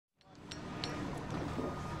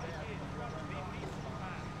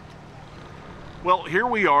Well, here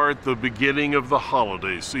we are at the beginning of the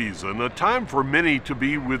holiday season, a time for many to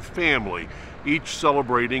be with family, each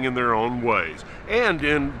celebrating in their own ways. And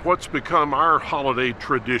in what's become our holiday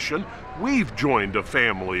tradition, we've joined a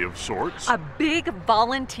family of sorts. A big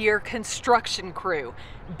volunteer construction crew,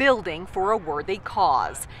 building for a worthy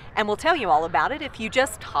cause. And we'll tell you all about it if you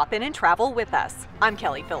just hop in and travel with us. I'm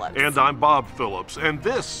Kelly Phillips. And I'm Bob Phillips, and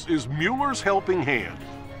this is Mueller's Helping Hand,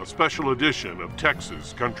 a special edition of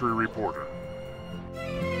Texas Country Reporter.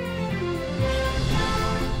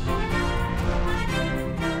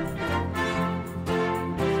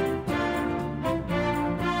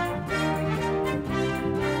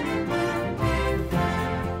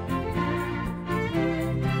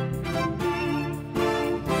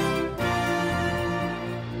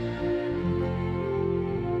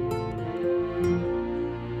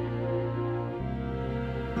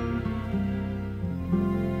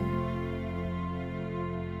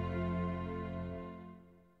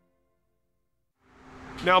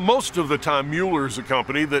 Now, most of the time, Mueller's a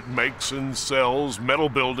company that makes and sells metal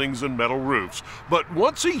buildings and metal roofs. But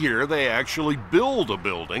once a year, they actually build a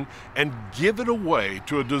building and give it away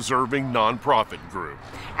to a deserving nonprofit group.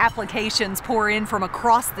 Applications pour in from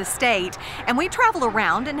across the state, and we travel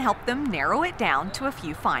around and help them narrow it down to a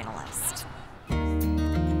few finalists.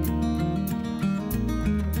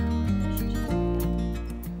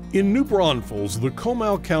 In New Braunfels, the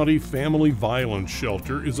Comal County Family Violence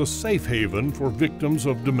Shelter is a safe haven for victims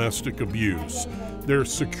of domestic abuse. Their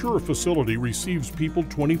secure facility receives people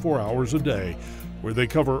 24 hours a day, where they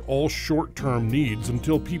cover all short-term needs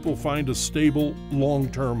until people find a stable,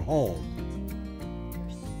 long-term home.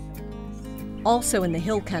 Also in the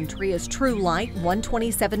Hill Country is True Light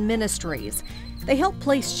 127 Ministries. They help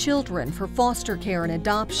place children for foster care and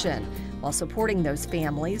adoption, while supporting those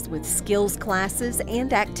families with skills classes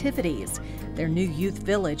and activities. Their new youth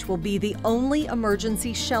village will be the only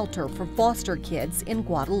emergency shelter for foster kids in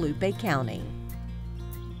Guadalupe County.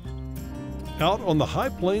 Out on the high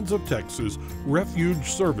plains of Texas, Refuge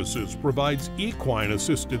Services provides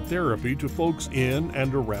equine-assisted therapy to folks in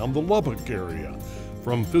and around the Lubbock area.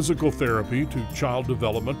 From physical therapy to child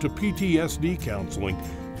development to PTSD counseling,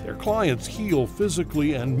 their clients heal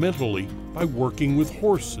physically and mentally by working with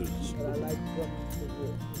horses.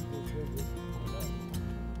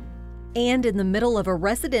 And in the middle of a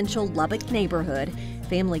residential Lubbock neighborhood,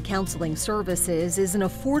 Family Counseling Services is an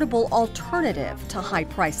affordable alternative to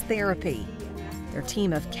high-priced therapy. Their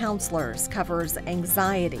team of counselors covers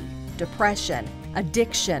anxiety, depression,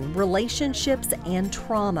 addiction, relationships, and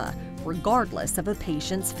trauma, regardless of a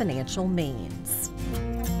patient's financial means.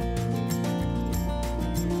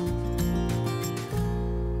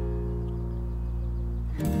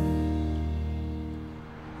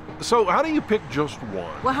 So how do you pick just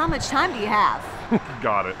one? Well, how much time do you have?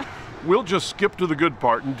 Got it. We'll just skip to the good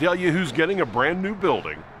part and tell you who's getting a brand new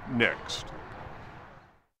building next.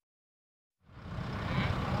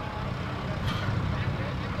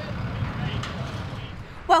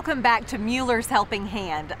 Welcome back to Mueller's Helping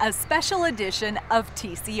Hand, a special edition of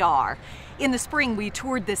TCR. In the spring, we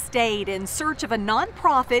toured the state in search of a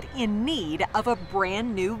nonprofit in need of a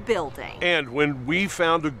brand new building. And when we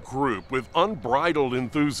found a group with unbridled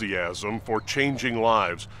enthusiasm for changing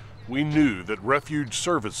lives, we knew that Refuge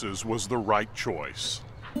Services was the right choice.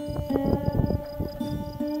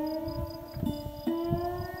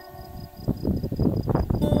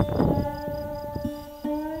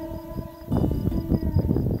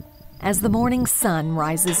 As the morning sun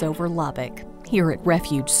rises over Lubbock, here at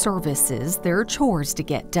Refuge Services, there are chores to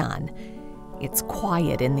get done. It's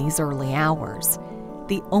quiet in these early hours.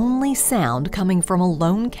 The only sound coming from a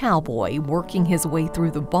lone cowboy working his way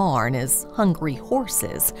through the barn as hungry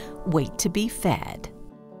horses wait to be fed.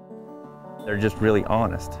 They're just really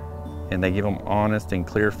honest, and they give them honest and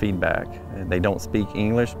clear feedback. And they don't speak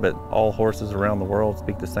English, but all horses around the world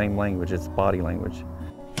speak the same language. It's body language.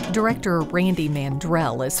 Director Randy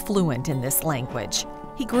Mandrell is fluent in this language.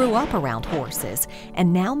 He grew up around horses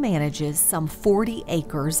and now manages some 40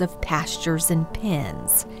 acres of pastures and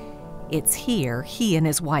pens. It's here he and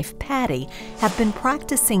his wife Patty have been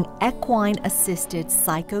practicing equine-assisted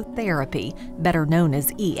psychotherapy, better known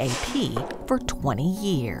as EAP, for 20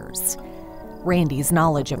 years. Randy's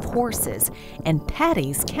knowledge of horses and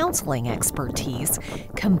Patty's counseling expertise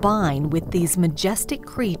combine with these majestic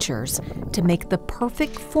creatures to make the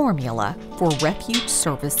perfect formula for Refuge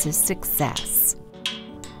Services' success.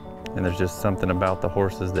 And there's just something about the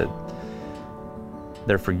horses that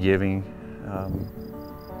they're forgiving.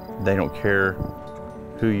 They don't care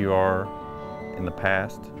who you are in the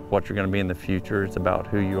past, what you're going to be in the future. It's about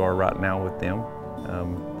who you are right now with them.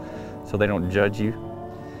 So they don't judge you.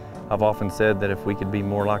 I've often said that if we could be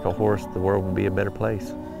more like a horse, the world would be a better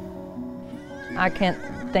place. I can't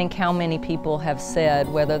think how many people have said,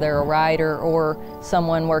 whether they're a rider or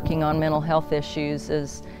someone working on mental health issues,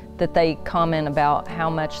 is that they comment about how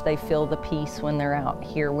much they feel the peace when they're out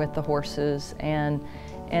here with the horses. And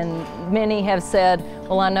many have said,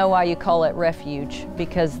 well, I know why you call it Refuge,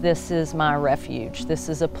 because this is my refuge. This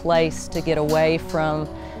is a place to get away from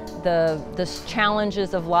the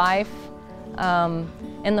challenges of life.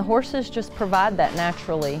 And the horses just provide that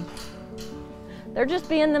naturally. They're just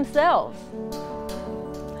being themselves.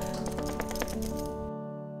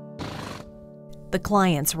 The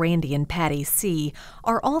clients Randy and Patty see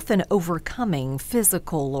are often overcoming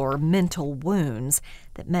physical or mental wounds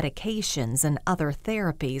that medications and other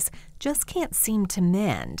therapies just can't seem to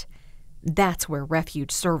mend. That's where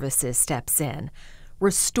Refuge Services steps in,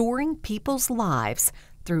 restoring people's lives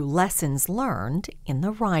through lessons learned in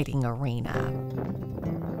the riding arena.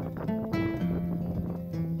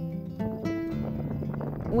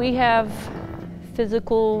 We have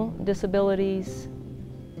physical disabilities.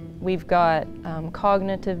 We've got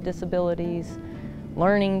cognitive disabilities,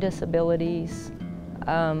 learning disabilities,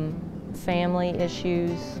 family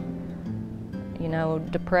issues, you know,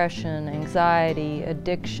 depression, anxiety,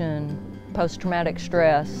 addiction, post-traumatic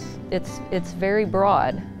stress. It's very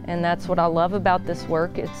broad, and that's what I love about this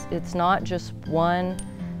work. It's not just one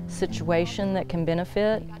situation that can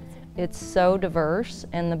benefit. It's so diverse,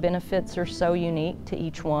 and the benefits are so unique to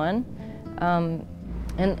each one.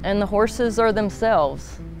 And the horses are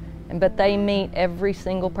themselves, but they meet every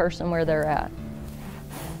single person where they're at.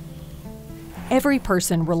 Every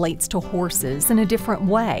person relates to horses in a different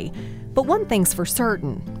way, but one thing's for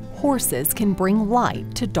certain, horses can bring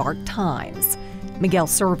light to dark times. Miguel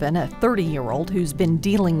Servin, a 30-year-old who's been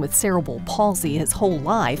dealing with cerebral palsy his whole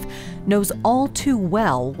life, knows all too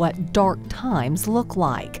well what dark times look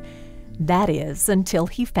like. That is, until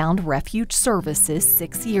he found Refuge Services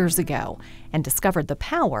 6 years ago and discovered the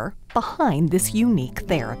power behind this unique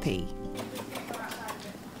therapy.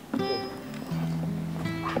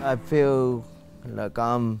 I feel like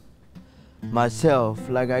I'm myself,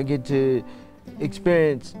 like I get to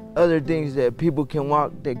experience other things that people can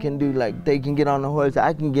walk, that can do, like they can get on a horse,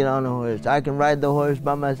 I can get on a horse, I can ride the horse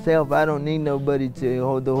by myself, I don't need nobody to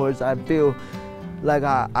hold the horse. I feel like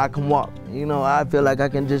I can walk, you know, I feel like I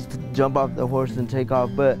can just jump off the horse and take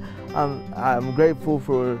off, but I'm grateful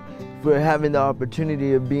for having the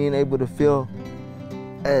opportunity of being able to feel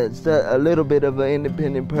as a little bit of an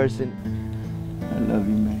independent person. I love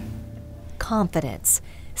you, man. Confidence,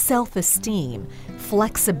 self-esteem,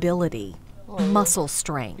 flexibility, muscle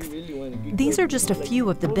strength. These are just a few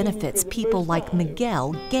of the benefits people like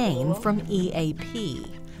Miguel gain from EAP.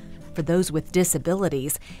 For those with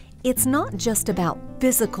disabilities, it's not just about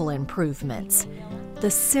physical improvements.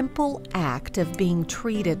 The simple act of being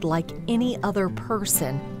treated like any other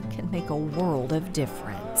person can make a world of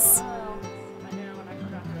difference.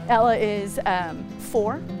 Ella is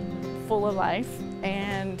 4, full of life,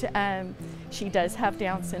 and she does have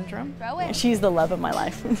Down syndrome. She's the love of my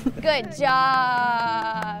life. Good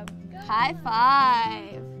job. High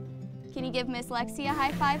five. Can you give Miss Lexi a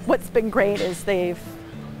high five? What's been great is they've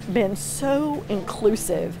been so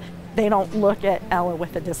inclusive. They don't look at Ella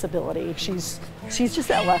with a disability. She's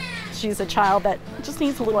just Ella. She's a child that just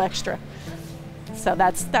needs a little extra. So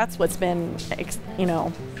that's what's been, you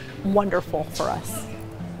know, wonderful for us.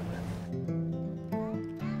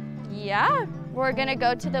 Yeah, we're gonna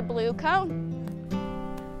go to the blue cone.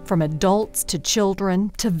 From adults to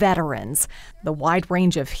children to veterans, the wide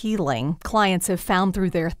range of healing clients have found through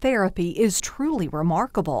their therapy is truly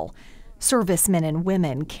remarkable. Servicemen and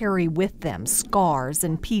women carry with them scars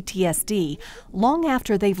and PTSD long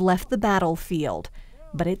after they've left the battlefield.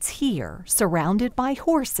 But it's here, surrounded by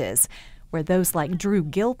horses, where those like Drew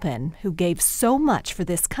Gilpin, who gave so much for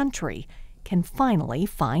this country, can finally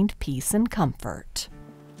find peace and comfort.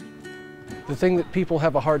 The thing that people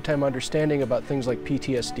have a hard time understanding about things like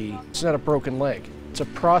PTSD, it's not a broken leg. It's a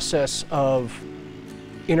process of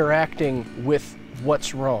interacting with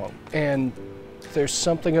what's wrong. And there's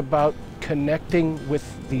something about connecting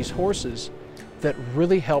with these horses that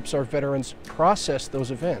really helps our veterans process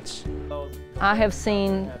those events. I have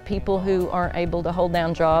seen people who aren't able to hold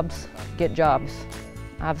down jobs get jobs.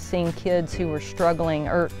 I've seen kids who were struggling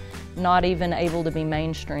or not even able to be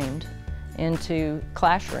mainstreamed into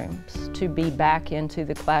classrooms, to be back into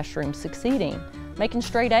the classroom succeeding, making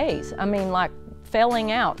straight A's. I mean, like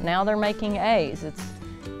failing out, now they're making A's. It's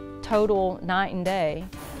total night and day.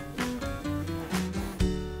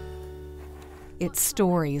 It's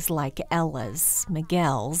stories like Ella's,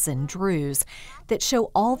 Miguel's, and Drew's that show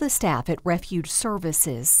all the staff at Refuge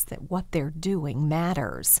Services that what they're doing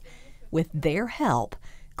matters. With their help,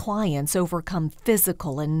 clients overcome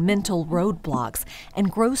physical and mental roadblocks and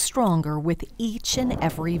grow stronger with each and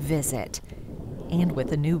every visit. And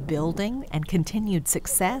with a new building and continued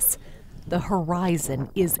success, the horizon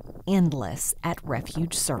is endless at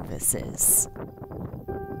Refuge Services.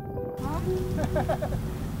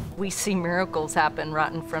 We see miracles happen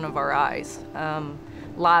right in front of our eyes.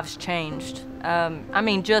 Lives changed.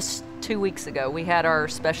 Just 2 weeks ago, we had our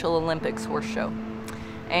Special Olympics horse show.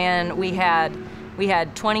 And we had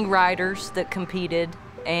 20 riders that competed,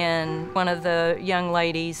 and one of the young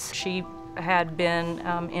ladies, she had been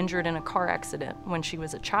injured in a car accident when she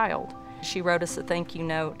was a child. She wrote us a thank you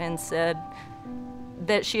note and said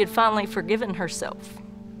that she had finally forgiven herself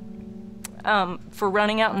for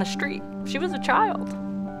running out in the street. She was a child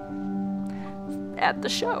at the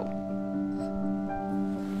show.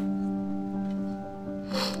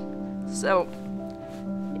 So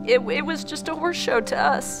it was just a horse show to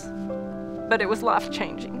us, but it was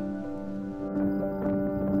life-changing.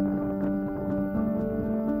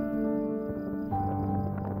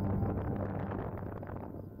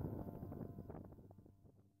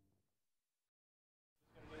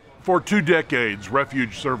 For 2 decades,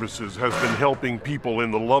 Refuge Services has been helping people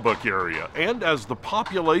in the Lubbock area, and as the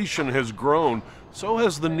population has grown, so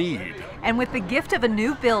has the need. And with the gift of a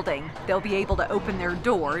new building, they'll be able to open their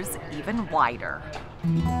doors even wider.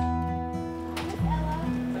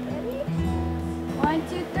 1,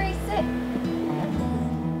 2, 3, sit.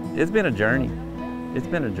 It's been a journey. It's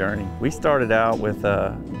been a journey. We started out with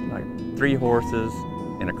like 3 horses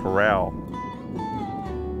in a corral.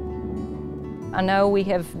 I know we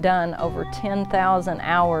have done over 10,000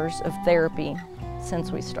 hours of therapy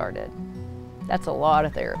since we started. That's a lot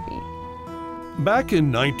of therapy. Back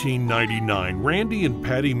in 1999, Randy and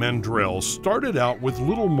Patty Mandrell started out with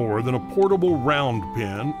little more than a portable round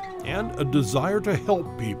pen and a desire to help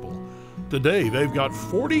people. Today, they've got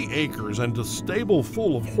 40 acres and a stable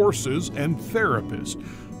full of horses and therapists.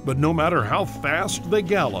 But no matter how fast they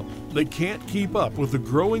gallop, they can't keep up with the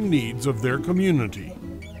growing needs of their community.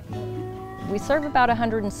 We serve about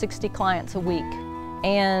 160 clients a week,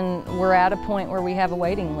 and we're at a point where we have a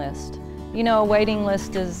waiting list. You know, a waiting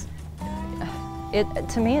list is,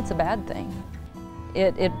 to me, it's a bad thing.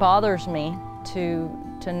 It bothers me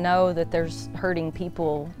to know that there's hurting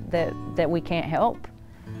people that we can't help.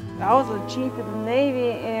 I was a chief of the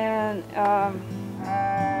Navy, and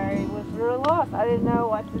I was really lost. I didn't know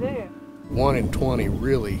what to do. 1 in 20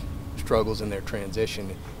 really struggles in their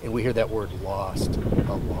transition, and we hear that word lost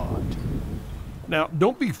a lot. Now,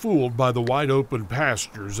 don't be fooled by the wide open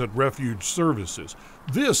pastures at Refuge Services.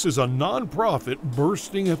 This is a nonprofit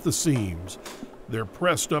bursting at the seams. They're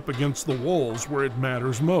pressed up against the walls where it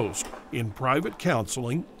matters most, in private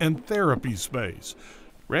counseling and therapy space.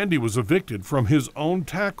 Randy was evicted from his own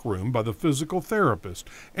tack room by the physical therapist,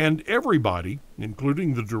 and everybody,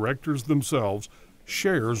 including the directors themselves,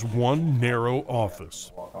 shares one narrow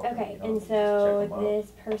office. Okay, and so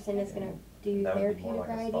this person is going to do therapeutic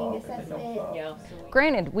riding assessment? Yeah.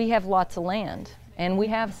 Granted, we have lots of land, and we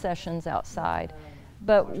have sessions outside,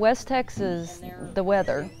 but West Texas, the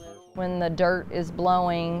weather, when the dirt is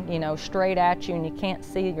blowing, straight at you and you can't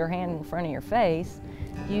see your hand in front of your face,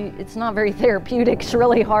 it's not very therapeutic. It's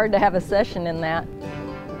really hard to have a session in that.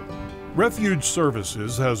 Refuge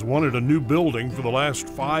Services has wanted a new building for the last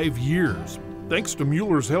 5 years. Thanks to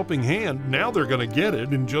Mueller's helping hand, now they're going to get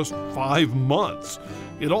it in just 5 months.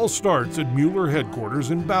 It all starts at Mueller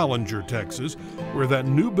headquarters in Ballinger, Texas, where that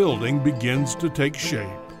new building begins to take shape.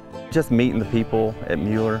 Just meeting the people at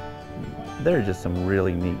Mueller, they're just some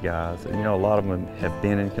really neat guys. A lot of them have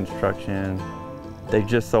been in construction. They're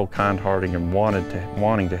just so kind-hearted and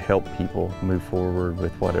wanting to help people move forward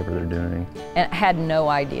with whatever they're doing. And I had no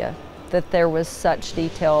idea that there was such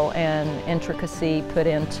detail and intricacy put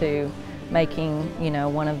into making,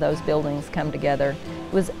 one of those buildings come together.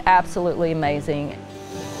 It was absolutely amazing.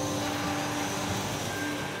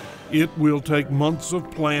 It will take months of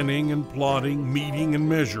planning and plotting, meeting and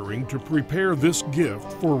measuring to prepare this gift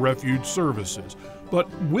for Refuge Services. But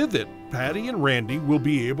with it, Patty and Randy will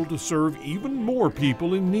be able to serve even more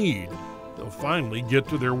people in need. They'll finally get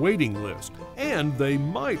to their waiting list, and they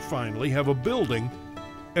might finally have a building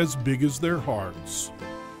as big as their hearts.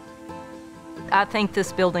 I think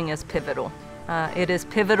this building is pivotal. It is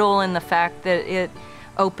pivotal in the fact that it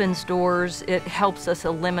opens doors, it helps us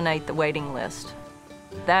eliminate the waiting list.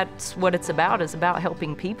 That's what it's about, is about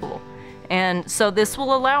helping people. And so this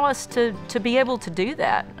will allow us to be able to do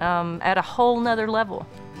that at a whole nother level.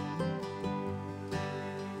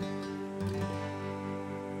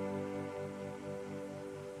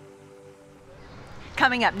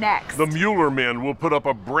 coming up next. The Mueller men will put up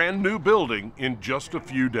a brand new building in just a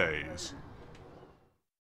few days.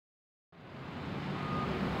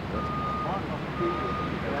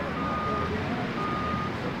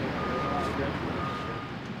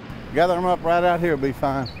 Gather them up right out here, will be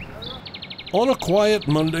fine. On a quiet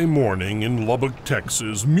Monday morning in Lubbock,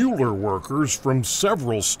 Texas, Mueller workers from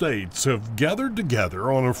several states have gathered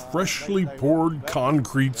together on a freshly poured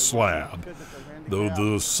concrete slab. Though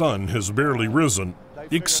the sun has barely risen,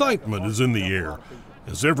 excitement is in the air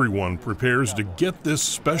as everyone prepares to get this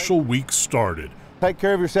special week started. Take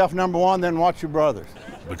care of yourself, number one, then watch your brothers.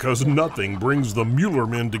 Because nothing brings the Mueller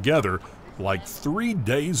men together like 3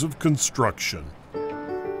 days of construction.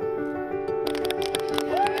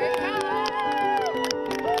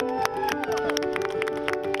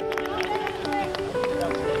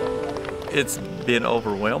 It's been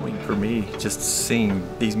overwhelming for me just seeing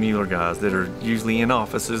these Mueller guys that are usually in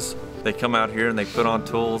offices. They come out here and they put on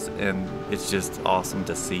tools, and it's just awesome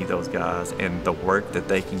to see those guys and the work that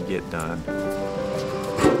they can get done.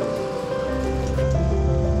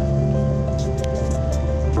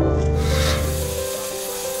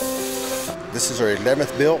 This is our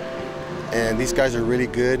 11th build, and these guys are really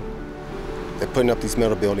good at putting up these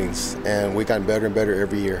metal buildings, and we've gotten better and better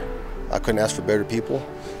every year. I couldn't ask for better people.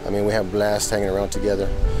 I mean, we have a blast hanging around together.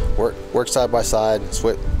 Work side by side,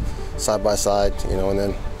 sweat side by side, you know, and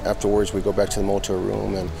then afterwards we go back to the motel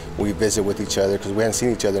room and we visit with each other because we hadn't seen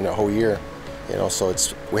each other in a whole year, you know, so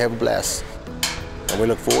we have a blast. And we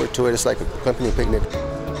look forward to it. It's like a company picnic.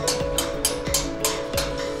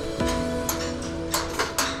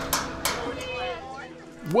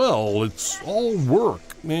 Well, it's all work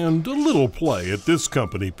and a little play at this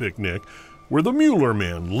company picnic, where the Mueller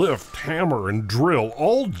men lift, hammer, and drill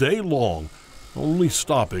all day long, only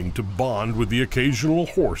stopping to bond with the occasional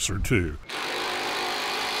horse or two.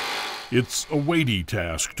 It's a weighty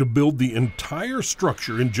task to build the entire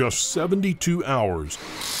structure in just 72 hours.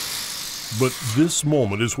 But this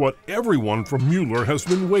moment is what everyone from Mueller has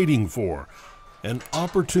been waiting for, an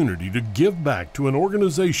opportunity to give back to an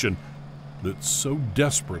organization that so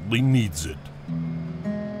desperately needs it.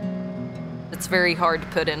 It's very hard to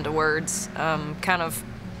put into words, kind of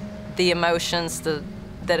the emotions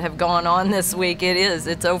that have gone on this week.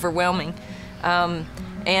 It's overwhelming.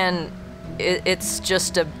 And it's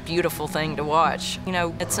just a beautiful thing to watch. You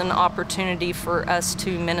know, it's an opportunity for us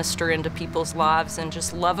to minister into people's lives and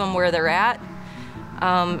just love them where they're at,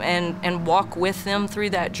 and walk with them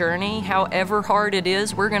through that journey. However hard it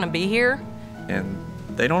is, we're gonna be here. And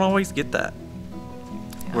they don't always get that,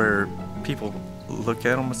 where people look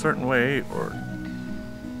at them a certain way or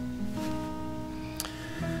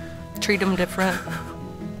treat them different.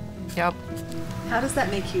 Yep. How does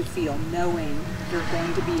that make you feel, knowing you're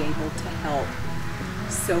going to be able to help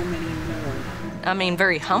so many more? I mean,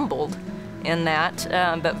 very humbled in that,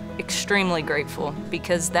 but extremely grateful,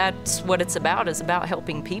 because that's what it's about, is about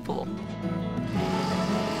helping people.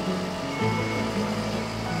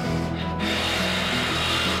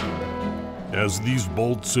 As these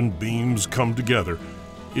bolts and beams come together,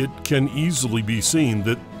 it can easily be seen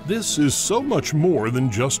that this is so much more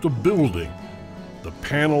than just a building. The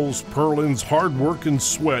panels, purlins, hard work, and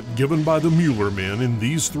sweat given by the Mueller men in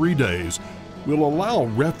these 3 days will allow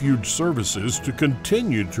Refuge services to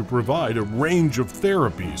continue to provide a range of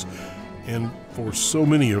therapies, and for so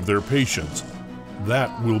many of their patients,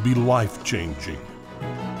 that will be life-changing.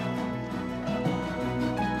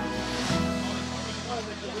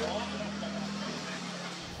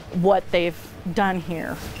 What they've done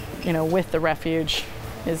here, you know, with the Refuge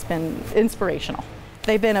has been inspirational.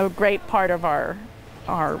 They've been a great part of our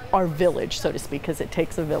village, so to speak, because it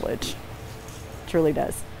takes a village. It really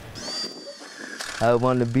does. I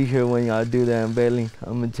want to be here when y'all do the unveiling.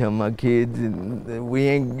 I'm gonna tell my kids,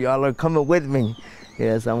 y'all are coming with me.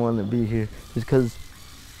 Yes, I want to be here because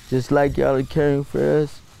just like y'all are caring for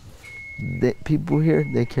us, the people here,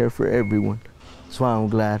 they care for everyone. That's why I'm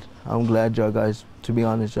glad. I'm glad y'all guys, to be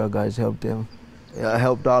honest, y'all guys helped them. Y'all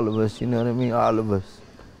helped all of us, you know what I mean? All of us.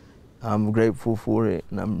 I'm grateful for it,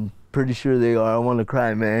 and I'm pretty sure they are. I want to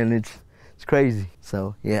cry, man. It's crazy.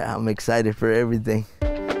 So, yeah, I'm excited for everything.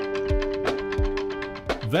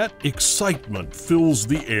 That excitement fills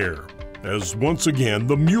the air as once again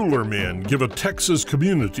the Mueller men give a Texas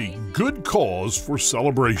community good cause for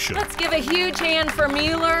celebration. Let's give a huge hand for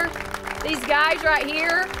Mueller. These guys right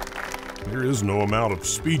here. There is no amount of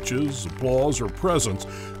speeches, applause, or presents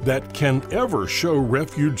that can ever show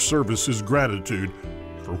Refuge Services gratitude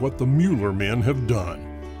for what the Mueller men have done.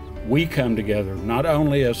 We come together not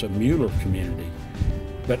only as a Mueller community,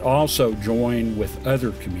 but also join with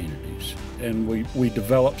other communities. And we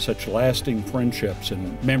develop such lasting friendships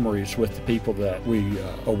and memories with the people that we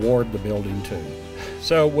award the building to.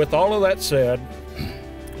 So with all of that said,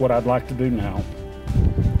 what I'd like to do now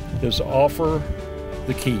is offer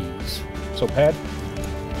the keys. So Pat,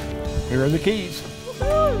 here are the keys.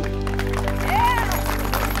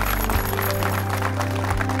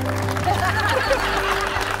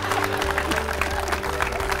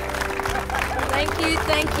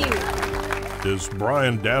 Thank you. As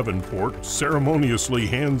Brian Davenport ceremoniously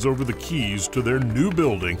hands over the keys to their new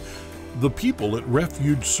building, the people at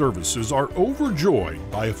Refuge Services are overjoyed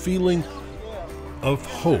by a feeling of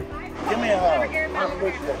hope. Give me a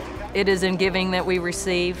hug. It is in giving that we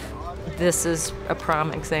receive. This is a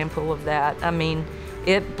prime example of that. I mean,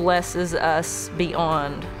 it blesses us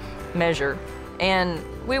beyond measure. And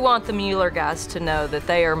we want the Mueller guys to know that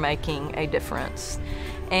they are making a difference.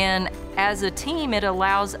 And as a team, it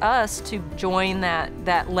allows us to join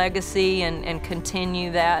that legacy and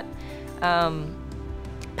continue that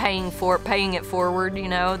paying it forward, you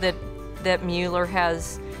know, that Mueller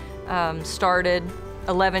has started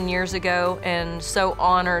 11 years ago, and so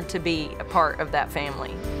honored to be a part of that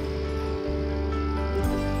family.